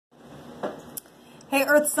Hey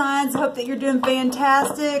Earth signs, hope that you're doing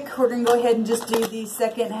fantastic. We're going to go ahead and just do the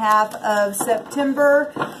second half of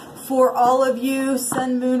September for all of you,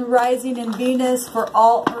 Sun, Moon, Rising, and Venus, for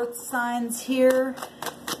all Earth signs here.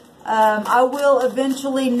 I will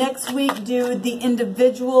eventually next week do the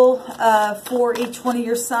individual for each one of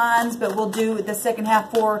your signs, but we'll do the second half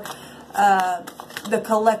for the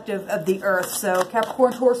collective of the Earth. So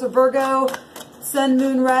Capricorn, Taurus, or Virgo, Sun,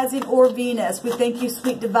 Moon, Rising, or Venus. We thank you,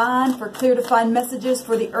 Sweet Divine, for clear defined messages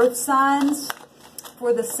for the Earth signs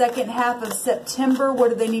for the second half of September. What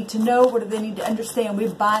do they need to know? What do they need to understand? We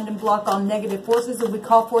bind and block all negative forces, and we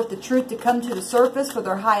call forth the truth to come to the surface for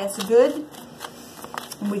their highest good.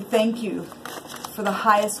 And we thank you for the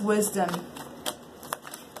highest wisdom.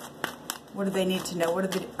 What do they need to know?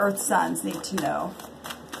 What do the Earth signs need to know?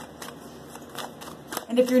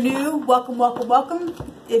 And if you're new, welcome, welcome, welcome.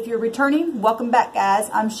 If you're returning, welcome back, guys.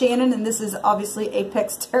 I'm Shannon, and this is obviously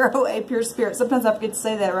Apex Tarot, A Pure Spirit. Sometimes I forget to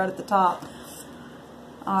say that right at the top.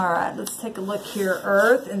 All right, let's take a look here,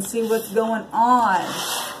 Earth, and see what's going on.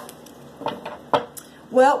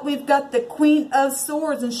 Well, we've got the Queen of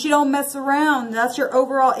Swords, and she don't mess around. That's your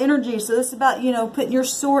overall energy. So this is about, you know, putting your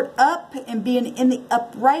sword up and being in the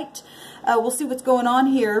upright. We'll see what's going on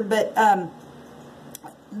here, but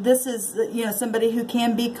this is, you know, somebody who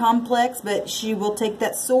can be complex, but she will take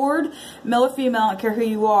that sword, male or female, I don't care who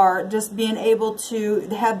you are, just being able to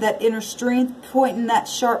have that inner strength, pointing that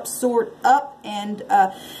sharp sword up, and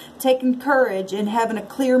taking courage and having a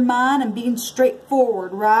clear mind and being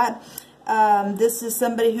straightforward, right? This is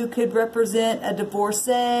somebody who could represent a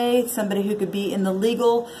divorcee, somebody who could be in the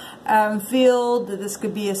legal field. This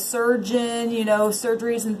could be a surgeon, you know,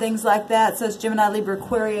 surgeries and things like that. So it's Gemini, Libra,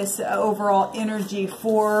 Aquarius overall energy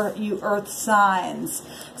for you Earth signs.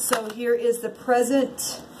 So here is the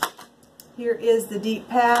present. Here is the deep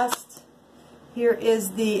past. Here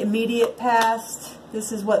is the immediate past.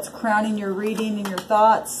 This is what's crowning your reading and your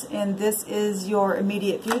thoughts. And this is your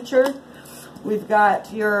immediate future. We've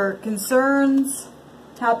got your concerns,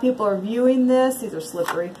 how people are viewing this. These are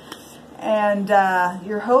slippery. And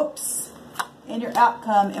your hopes and your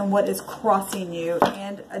outcome and what is crossing you.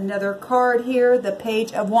 And another card here, the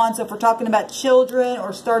Page of Wands. So if we're talking about children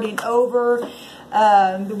or starting over,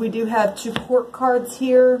 we do have 2 court cards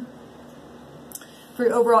here. For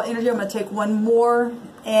your overall energy, I'm going to take one more.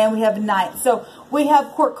 And we have Knight. So we have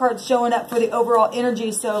court cards showing up for the overall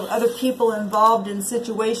energy. So other people involved in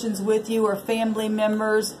situations with you or family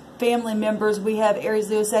members. We have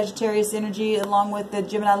Aries, Leo, Sagittarius energy along with the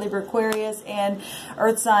Gemini, Libra, Aquarius, and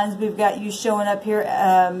Earth signs. We've got you showing up here,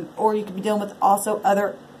 or you could be dealing with also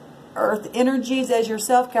other Earth energies as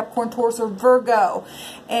yourself, Capricorn, Taurus, or Virgo.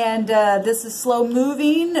 And this is slow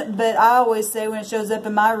moving, but I always say when it shows up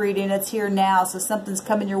in my reading, it's here now. So something's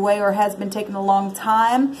coming your way or has been taking a long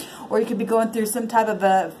time. Or you could be going through some type of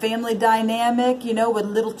a family dynamic, you know, with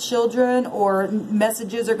little children, or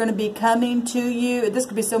messages are going to be coming to you. This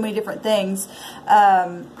could be so many different things,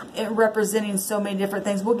 representing so many different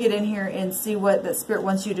things. We'll get in here and see what the Spirit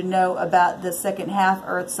wants you to know about the second half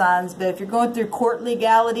Earth signs. But if you're going through court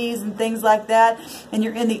legalities and things like that, and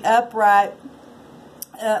you're in the upright,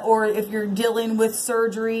 or if you're dealing with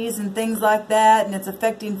surgeries and things like that, and it's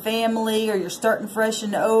affecting family, or you're starting fresh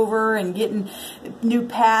and over and getting new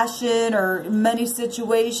passion or money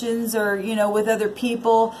situations, or, you know, with other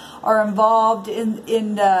people are involved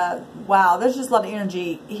in wow, there's just a lot of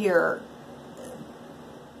energy here.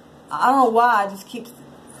 I don't know why,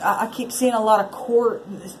 I keep seeing a lot of court.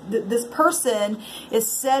 This person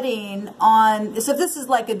is setting on, so if this is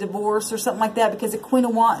like a divorce or something like that, because the Queen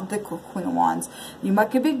of Wands, you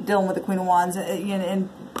could be dealing with the Queen of Wands, and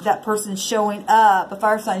that person showing up, a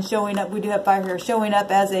fire sign showing up. We do have fire here, showing up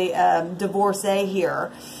as a divorcee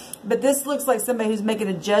here. But this looks like somebody who's making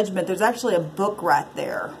a judgment. There's actually a book right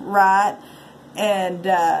there, right? And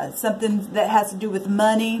something that has to do with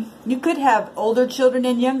money. You could have older children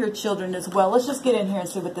and younger children as well. Let's just get in here and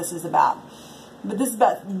see what this is about. But this is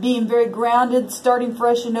about being very grounded, starting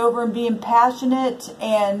fresh and over, and being passionate,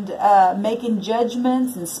 and making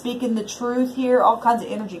judgments and speaking the truth here. All kinds of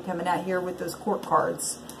energy coming out here with those court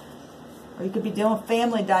cards. Or you could be dealing with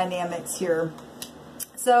family dynamics here.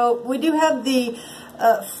 So we do have the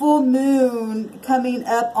full moon coming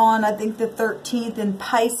up on, I think, the 13th in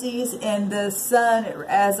Pisces, and the sun,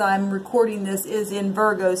 as I'm recording this, is in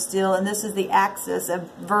Virgo still, and this is the axis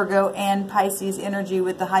of Virgo and Pisces energy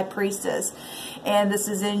with the High Priestess. And this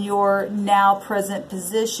is in your now present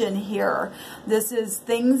position here. This is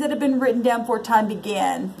things that have been written down before time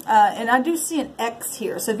began. And I do see an X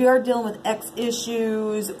here. So if you are dealing with X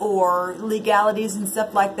issues or legalities and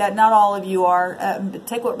stuff like that, not all of you are.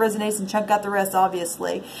 Take what resonates and chunk out the rest, obviously.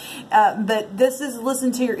 obviously. But this is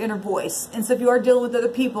listen to your inner voice. And so if you are dealing with other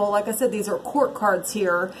people, like I said, these are court cards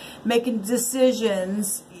here, making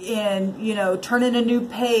decisions and, you know, turning a new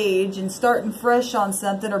page and starting fresh on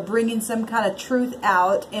something, or bringing some kind of truth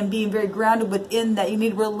out and being very grounded within that. You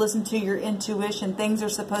need to really listen to your intuition. Things are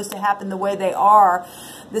supposed to happen the way they are.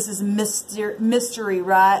 This is mystery,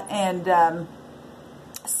 right? And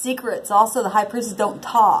secrets. Also, the High Priestess don't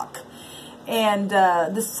talk. And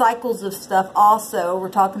the cycles of stuff also. We're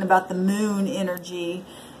talking about the moon energy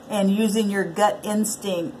and using your gut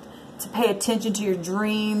instinct to pay attention to your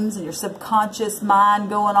dreams and your subconscious mind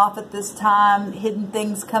going off at this time. Hidden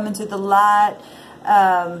things coming to the light.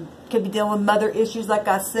 Could be dealing with mother issues, like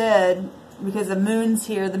I said, because the moon's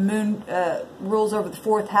here. The moon rules over the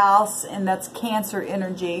 4th house, and that's Cancer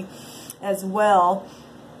energy as well.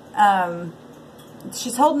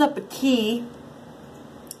 She's holding up a key.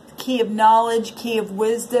 Key of knowledge, key of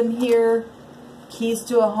wisdom here. Keys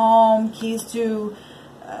to a home, keys to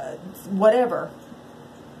whatever.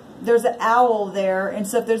 There's an owl there, and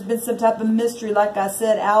so if there's been some type of mystery, like I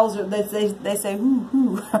said, owls are, they say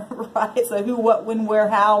who, right? So who, what, when, where,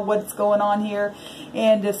 how, what's going on here.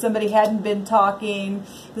 And if somebody hadn't been talking,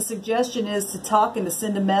 the suggestion is to talk and to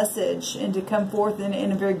send a message and to come forth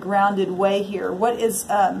in a very grounded way here. What is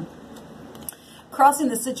crossing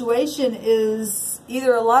the situation is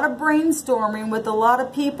either a lot of brainstorming with a lot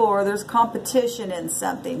of people, or there's competition in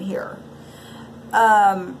something here.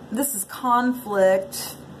 This is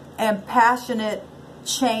conflict and passionate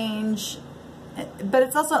change, but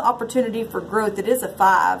it's also an opportunity for growth. It is a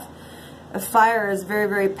 5. A fire is very,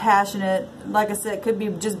 very passionate. Like I said, it could be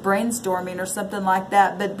just brainstorming or something like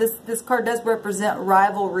that. But this card does represent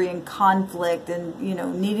rivalry and conflict, and, you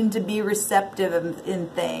know, needing to be receptive in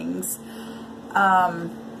things.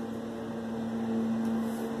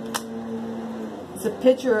 It's a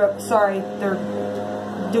picture of, sorry, they're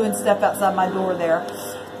doing stuff outside my door there.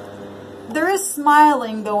 There is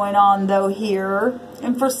smiling going on, though, here.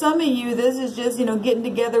 And for some of you, this is just, you know, getting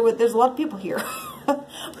together with, there's a lot of people here.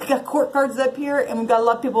 We've got court cards up here, and we've got a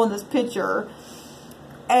lot of people in this picture.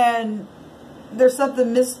 And there's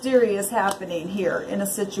something mysterious happening here in a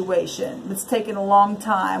situation that's taken a long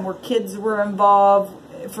time, where kids were involved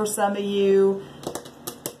for some of you.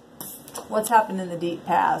 What's happened in the deep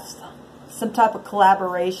past? Some type of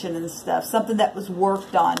collaboration and stuff. Something that was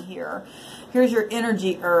worked on here. Here's your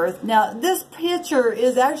energy, Earth. Now, this picture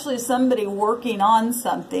is actually somebody working on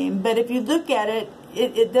something. But if you look at it,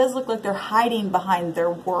 it does look like they're hiding behind their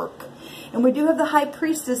work. And we do have the High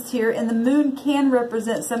Priestess here. And the moon can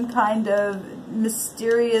represent some kind of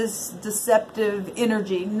mysterious, deceptive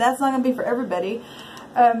energy. And that's not going to be for everybody.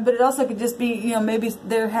 But it also could just be, you know, maybe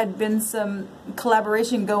there had been some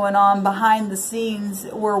collaboration going on behind the scenes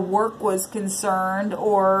where work was concerned,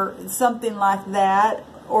 or something like that,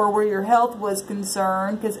 or where your health was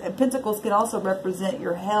concerned, because Pentacles can also represent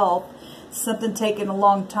your health. Something taking a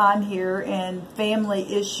long time here, and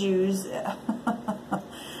family issues.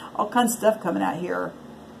 All kinds of stuff coming out here.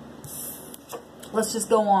 Let's just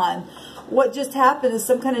go on. What just happened is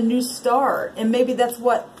some kind of new start, and maybe that's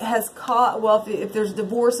what has caught, well, if there's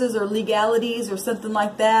divorces or legalities or something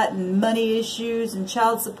like that, and money issues and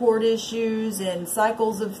child support issues and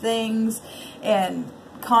cycles of things and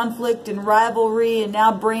conflict and rivalry, and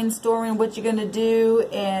now brainstorming what you're going to do,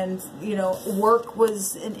 and, you know, work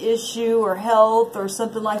was an issue, or health or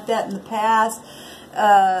something like that in the past,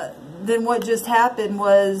 then what just happened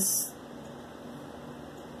was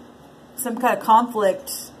some kind of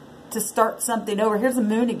conflict to start something over. Here's the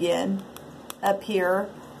moon again up here.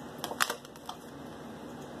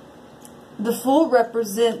 The Fool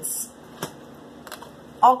represents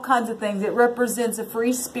all kinds of things. It represents a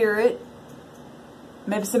free spirit.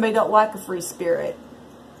 Maybe somebody don't like a free spirit.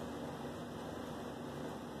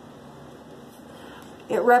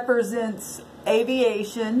 It represents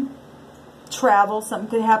aviation, travel. Something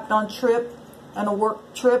could happen on a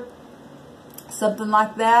work trip, something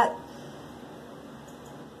like that.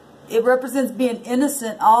 It represents being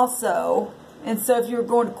innocent also. And so if you're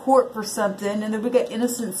going to court for something, and then we got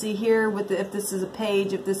innocency here with the, if this is a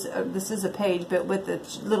page, if this is a page, but with the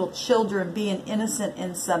little children being innocent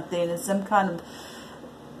in something, and some kind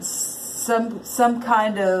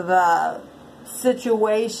of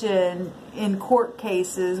situation in court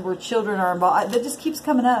cases where children are involved. That just keeps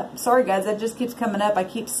coming up. Sorry guys, that just keeps coming up. I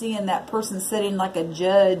keep seeing that person sitting like a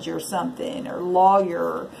judge or something, or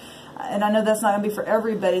lawyer. And I know that's not going to be for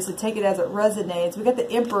everybody, so take it as it resonates. We got the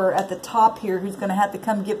Emperor at the top here, who's going to have to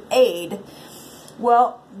come give aid.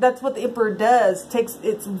 Well, that's what the Emperor does.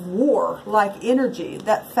 It's war-like energy.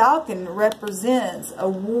 That Falcon represents a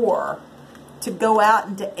war. to go out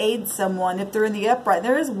and to aid someone if they're in the upright.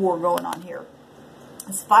 There is war going on here.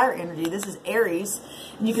 It's fire energy. This is Aries.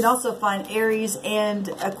 And you can also find Aries and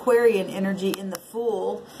Aquarian energy in the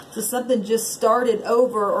Fool. So something just started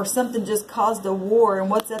over, or something just caused a war. And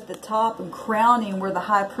what's at the top and crowning where the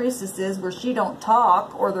High Priestess is, where she don't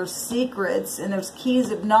talk, or there's secrets and there's keys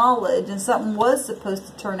of knowledge, and something was supposed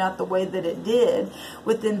to turn out the way that it did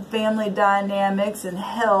within family dynamics and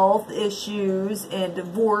health issues and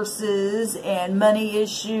divorces and money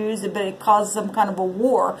issues, but it caused some kind of a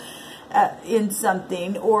war in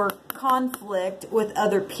something, or conflict with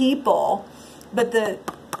other people. But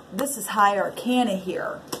this is high arcana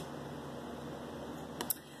here.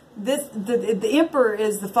 The Emperor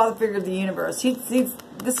is the father figure of the universe.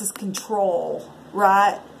 This is control,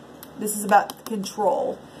 right? This is about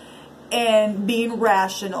control and being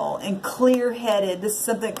rational and clear-headed. This is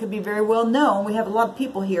something that could be very well known. We have a lot of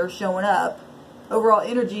people here showing up. Overall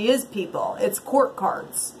energy is people. It's court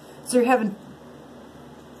cards. So you're having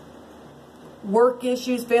work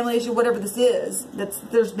issues, family issues, whatever this is,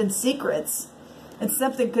 there's been secrets, and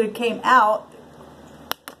something could have came out,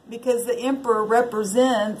 because the Emperor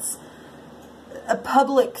represents a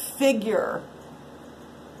public figure,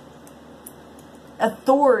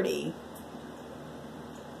 authority.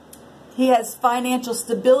 He has financial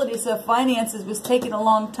stability, so finances was taking a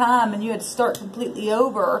long time and you had to start completely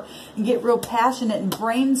over and get real passionate and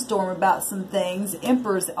brainstorm about some things.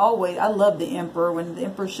 Emperor's always, I love the Emperor. When the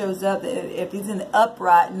Emperor shows up, if he's in the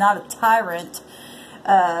upright, not a tyrant,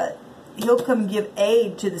 he'll come give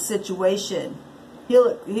aid to the situation.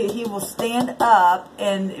 He will stand up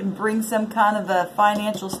and bring some kind of a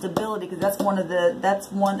financial stability, because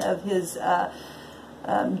that's one of his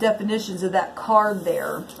definitions of that card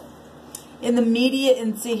there. In the immediate,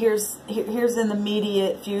 and see, here's in the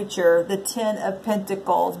immediate future, the Ten of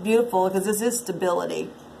Pentacles. Beautiful, because this is stability.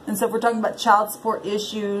 And so if we're talking about child support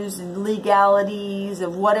issues and legalities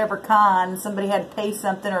of whatever kind, somebody had to pay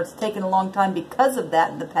something, or it's taken a long time because of that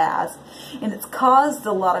in the past, and it's caused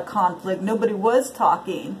a lot of conflict. Nobody was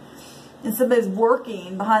talking, and somebody's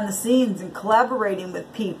working behind the scenes and collaborating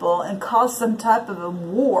with people, and caused some type of a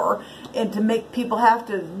war, and to make people have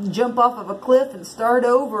to jump off of a cliff and start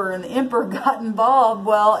over, and the Emperor got involved.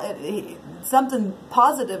 Well, something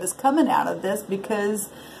positive is coming out of this, because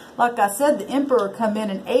like I said, the Emperor come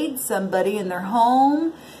in and aid somebody in their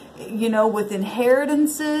home, you know, with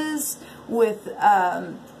inheritances, with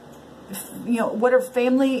you know, whatever,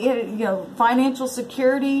 family, you know, financial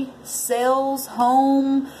security, sales,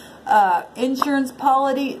 home, insurance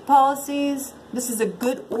policies. This is a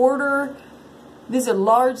good order. These are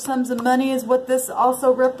large sums of money is what this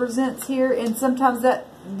also represents here. And sometimes that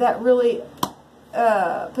really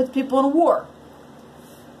puts people in a war.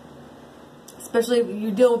 Especially if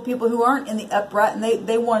you deal with people who aren't in the upright and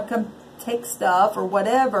they want to come take stuff or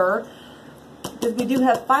whatever. Because we do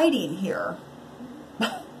have fighting here.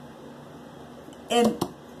 And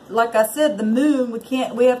like I said, the moon,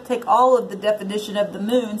 we have to take all of the definition of the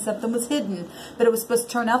moon. Something was hidden, but it was supposed to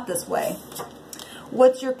turn out this way.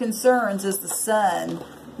 What's your concerns is the sun.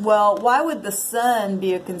 Well, why would the sun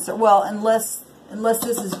be a concern? Well, unless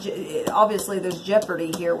this is, obviously there's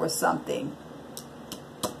jeopardy here with something.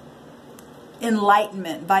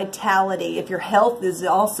 Enlightenment, vitality. If your health is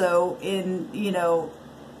also in, you know,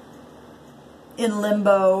 in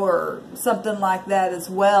limbo or something like that as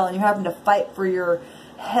well, and you're having to fight for your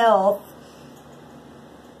health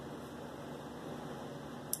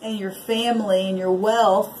and your family and your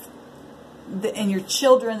wealth and your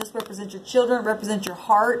children. This represents your children, it represents your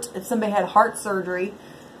heart. If somebody had heart surgery,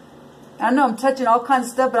 I know I'm touching all kinds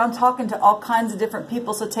of stuff, but I'm talking to all kinds of different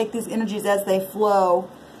people, so take these energies as they flow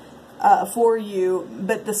for you.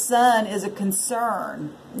 But the sun is a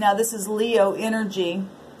concern. Now this is Leo energy.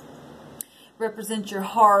 Represents your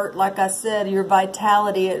heart, like I said, your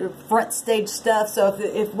vitality, front stage stuff. So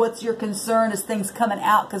if what's your concern is things coming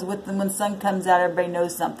out, because when the sun comes out, everybody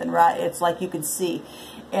knows something, right? It's like you can see.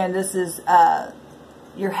 And this is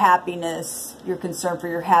your happiness, your concern for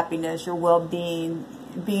your happiness, your well-being,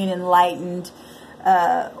 being enlightened,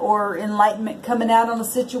 or enlightenment coming out on a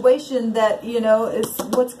situation that, you know, is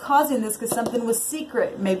what's causing this, because something was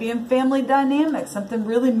secret. Maybe in family dynamics, something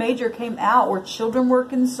really major came out where children were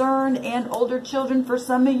concerned, and older children for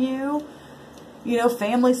some of you. You know,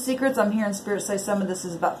 family secrets. I'm hearing Spirit say some of this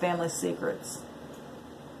is about family secrets.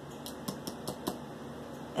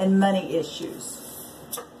 And money issues.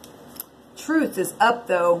 Truth is up,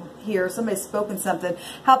 though, here. Somebody's spoken something.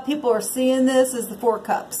 How people are seeing this is the Four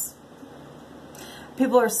Cups.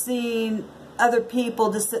 People are seeing other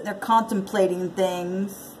people just sitting there contemplating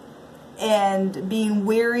things and being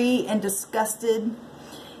weary and disgusted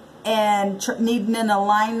and needing an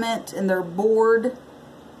alignment, and they're bored.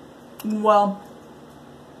 Well,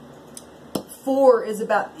 4 is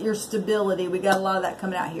about your stability. We got a lot of that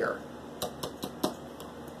coming out here.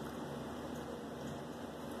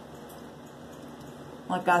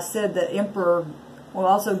 Like I said, the Emperor will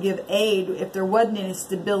also give aid if there wasn't any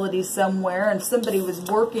stability somewhere and somebody was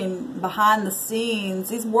working behind the scenes.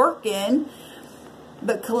 He's working,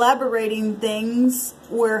 but collaborating things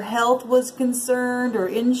where health was concerned, or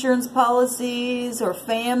insurance policies, or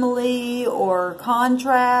family, or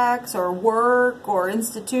contracts, or work, or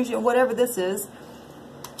institution, whatever this is.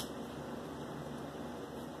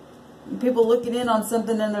 People looking in on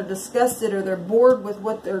something and they're disgusted, or they're bored with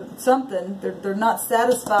what they're they're not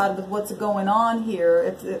satisfied with what's going on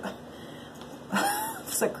here.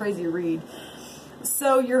 It's a crazy read.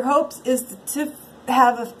 So your hopes is to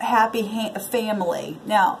have a happy family.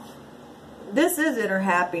 Now, this is inner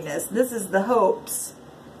happiness. This is the hopes.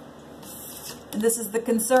 And this is the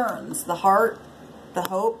concerns, the heart, the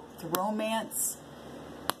hope, the romance.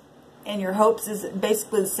 And your hopes is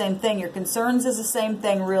basically the same thing. Your concerns is the same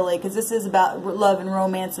thing, really, because this is about love and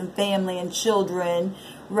romance and family and children,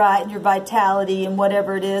 right? And your vitality and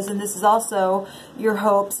whatever it is. And this is also your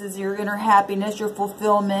hopes is your inner happiness, your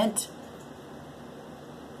fulfillment,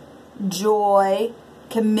 joy,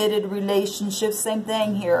 committed relationships, same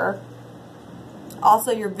thing here.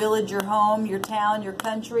 Also your village, your home, your town, your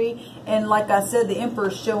country. And like I said, the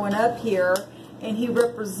Emperor's showing up here, and he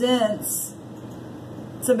represents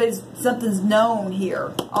something's known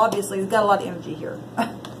here. Obviously, he's got a lot of energy here.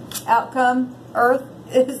 Outcome, Earth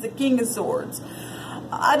is the King of Swords.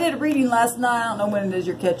 I did a reading last night. I don't know when it is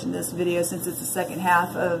you're catching this video, since it's the second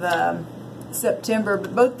half of September,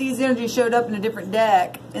 but both these energies showed up in a different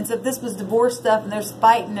deck. And so if this was divorce stuff and there's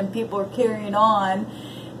fighting and people are carrying on,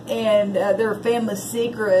 and there are family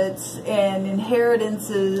secrets and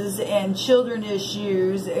inheritances and children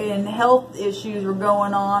issues and health issues were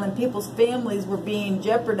going on, and people's families were being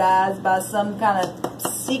jeopardized by some kind of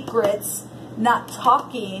secrets, not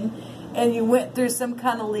talking, and you went through some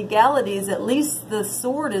kind of legalities. At least the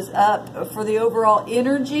sword is up for the overall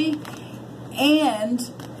energy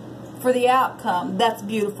and for the outcome. That's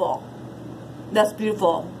beautiful. That's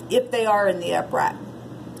beautiful. If they are in the upright.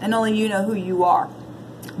 And only you know who you are.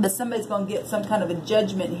 But somebody's going to get some kind of a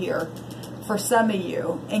judgment here for some of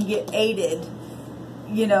you and get aided,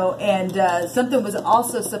 you know, and something was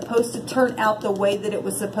also supposed to turn out the way that it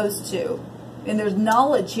was supposed to. And there's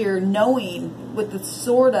knowledge here, knowing with the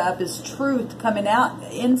sword up is truth coming out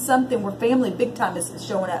in something where family big time is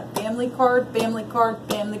showing up. Family card, family card,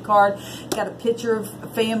 family card. Got a picture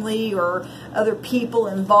of family or other people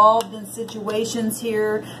involved in situations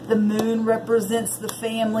here. The moon represents the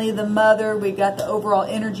family, the mother. We got the overall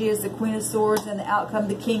energy as the Queen of Swords, and the outcome,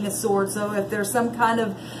 the King of Swords. So if there's some kind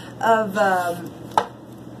of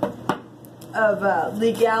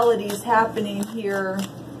legalities happening here.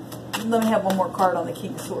 Let me have one more card on the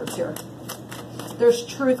King of Swords here. There's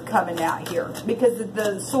truth coming out here because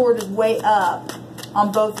the sword is way up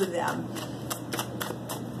on both of them.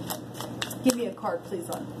 Give me a card, please.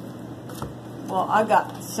 Well, I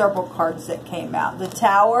got several cards that came out. The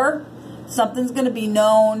Tower. Something's going to be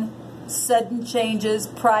known. Sudden changes.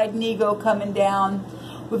 Pride and ego coming down.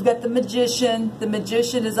 We've got the Magician. The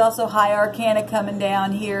Magician is also High Arcana coming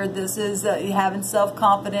down here. This is having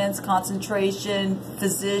self-confidence, concentration,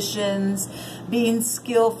 physicians, being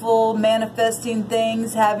skillful, manifesting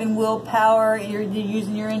things, having willpower. You're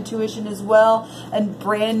using your intuition as well. A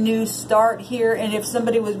brand new start here. And if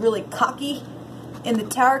somebody was really cocky and the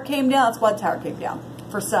Tower came down, that's why the Tower came down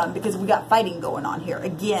for some, because we got fighting going on here.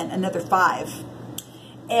 Again, another 5.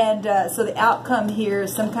 And so the outcome here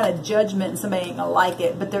is some kind of judgment, and somebody ain't gonna like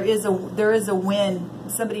it. But there is a win.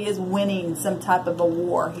 Somebody is winning some type of a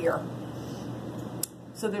war here.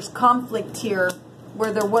 So there's conflict here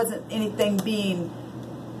where there wasn't anything being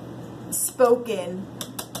spoken.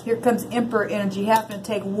 Here comes Emperor energy, having to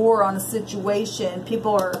take war on a situation.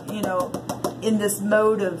 People are, you know, in this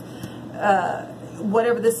mode of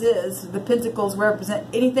whatever this is. The Pentacles represent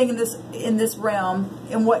anything in this realm,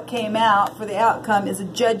 and what came out for the outcome is a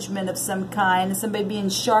judgment of some kind. Somebody being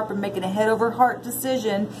sharp and making a head over heart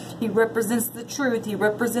decision. He represents the truth. He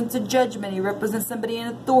represents a judgment. He represents somebody in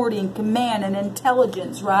authority and command and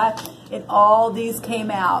intelligence, right? And all these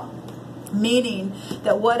came out, meaning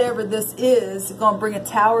that whatever this is going to bring a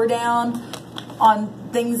tower down on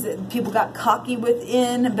things that people got cocky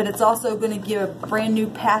within, but it's also going to give a brand new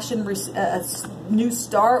passion, a new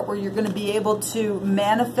start where you're going to be able to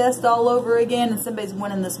manifest all over again, and somebody's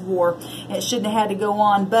winning this war. And it shouldn't have had to go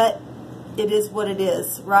on, but it is what it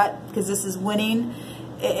is, right? Because this is winning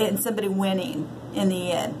and somebody winning in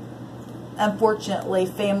the end. unfortunately,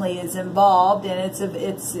 family is involved, and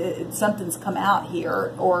it's something's come out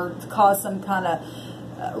here or caused some kind of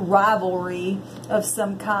rivalry of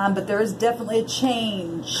some kind. But there is definitely a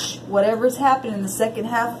change. Whatever's happening in the second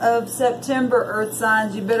half of September, Earth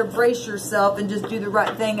signs, you better brace yourself and just do the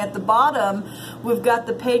right thing. At the bottom, we've got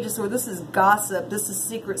the pages where this is gossip, this is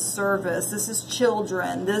secret service, this is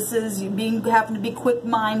children, this is having to be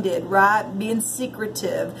quick-minded, right? Being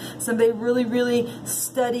secretive, somebody really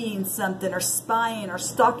studying something or spying or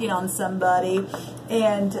stalking on somebody,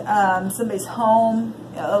 and somebody's home.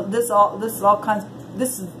 This is all kinds.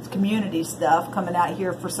 This is community stuff coming out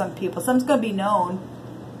here for some people. Something's going to be known.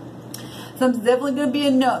 Something's definitely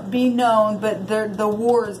going to be known, but the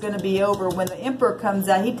war is going to be over. When the Emperor comes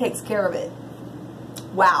out, he takes care of it.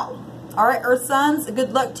 Wow. All right, Earth signs,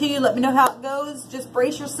 good luck to you. Let me know how it goes. Just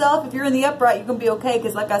brace yourself. If you're in the upright, you're going to be okay,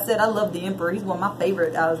 because like I said, I love the Emperor. He's one of my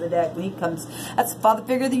favorite out of the deck when he comes. That's the father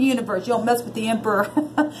figure of the universe. You don't mess with the Emperor.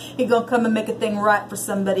 He's going to come and make a thing right for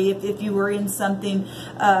somebody if you were in something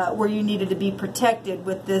where you needed to be protected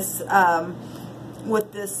with this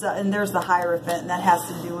and there's the Hierophant, and that has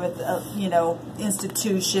to do with you know,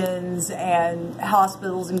 institutions and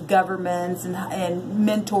hospitals and governments and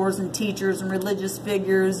mentors and teachers and religious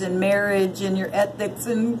figures and marriage and your ethics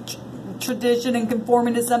and tradition and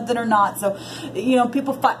conforming to something or not. So, you know,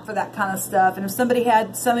 people fight for that kind of stuff. And if some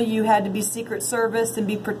of you had to be Secret Service and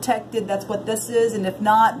be protected, that's what this is. And if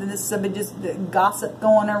not, then this is somebody just gossip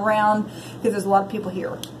going around, because there's a lot of people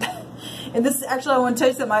here. And this, actually, I want to tell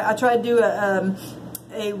you something. I tried to do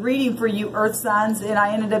a reading for you, Earth signs, and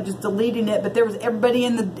I ended up just deleting it. But there was everybody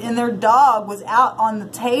in their dog was out on the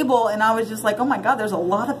table, and I was just like, oh my God, there's a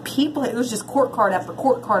lot of people. It was just court card after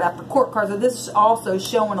court card after court card. So this is also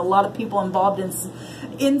showing a lot of people involved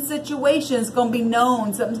in situations. Going to be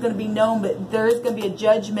known. Something's going to be known, but there is going to be a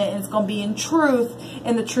judgment, and it's going to be in truth,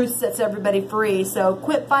 and the truth sets everybody free. So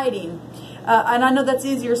quit fighting. And I know that's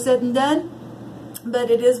easier said than done,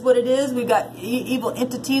 but it is what it is. We've got evil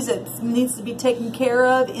entities that needs to be taken care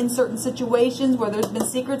of in certain situations where there's been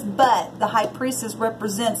secrets. But the High Priestess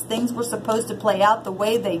represents things were supposed to play out the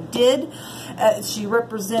way they did. She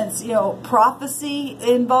represents, you know, prophecy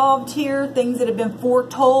involved here, things that have been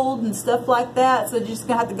foretold and stuff like that. So you're just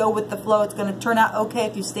going to have to go with the flow. It's going to turn out okay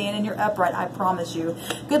if you stand in your upright, I promise you.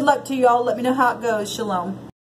 Good luck to you all. Let me know how it goes. Shalom.